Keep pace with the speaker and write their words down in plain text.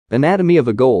Anatomy of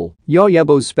a goal, Yaw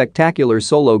Yeboah's spectacular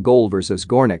solo goal versus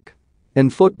Gornik. In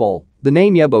football, the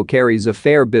name Yeboah carries a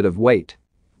fair bit of weight.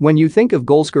 When you think of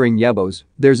goal-scoring Yeboahs,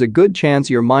 there's a good chance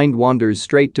your mind wanders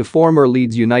straight to former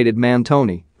Leeds United man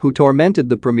Tony, who tormented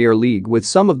the Premier League with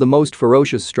some of the most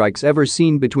ferocious strikes ever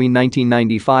seen between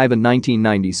 1995 and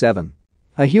 1997.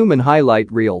 A human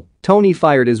highlight reel, Tony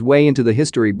fired his way into the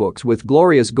history books with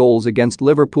glorious goals against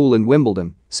Liverpool and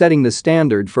Wimbledon, setting the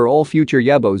standard for all future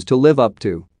Yeboahs to live up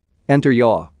to. Enter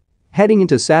Yaw. Heading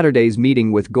into Saturday's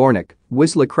meeting with Gornik,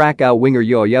 Wisla Krakow winger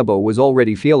Yaw Yeboah was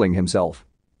already feeling himself.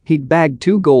 He'd bagged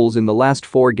 2 goals in the last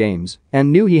 4 games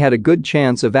and knew he had a good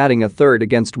chance of adding a third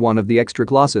against one of the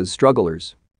Ekstraklasse's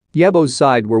strugglers. Yeboah's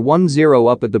side were 1-0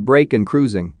 up at the break and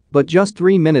cruising, but just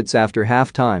 3 minutes after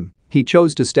half-time, he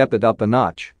chose to step it up a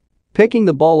notch. Picking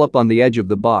the ball up on the edge of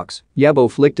the box,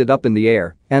 Yeboah flicked it up in the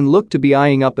air and looked to be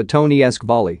eyeing up a Tony-esque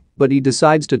volley, but he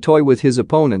decides to toy with his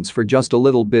opponents for just a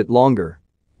little bit longer.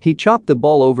 He chopped the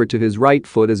ball over to his right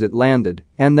foot as it landed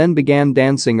and then began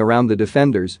dancing around the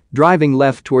defenders, driving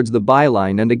left towards the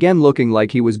byline and again looking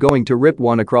like he was going to rip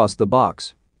one across the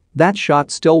box. That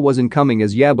shot still wasn't coming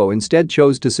as Yeboah instead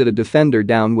chose to sit a defender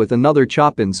down with another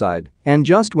chop inside, and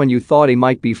just when you thought he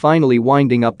might be finally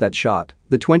winding up that shot,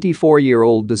 the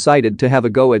 24-year-old decided to have a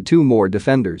go at 2 more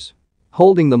defenders.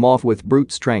 Holding them off with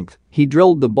brute strength, he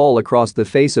drilled the ball across the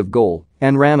face of goal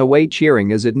and ran away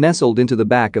cheering as it nestled into the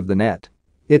back of the net.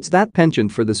 It's that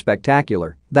penchant for the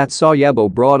spectacular that saw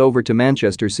Yeboah brought over to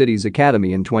Manchester City's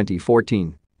academy in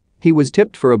 2014. He was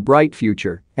tipped for a bright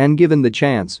future and given the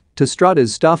chance to strut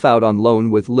his stuff out on loan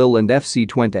with Lille and FC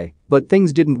Twente, but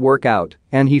things didn't work out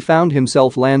and he found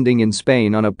himself landing in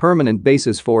Spain on a permanent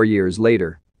basis 4 years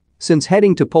later. Since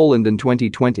heading to Poland in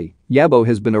 2020, Yeboah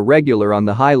has been a regular on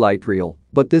the highlight reel,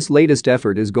 but this latest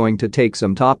effort is going to take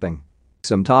some topping.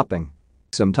 Some topping.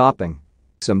 Some topping.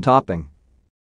 Some topping.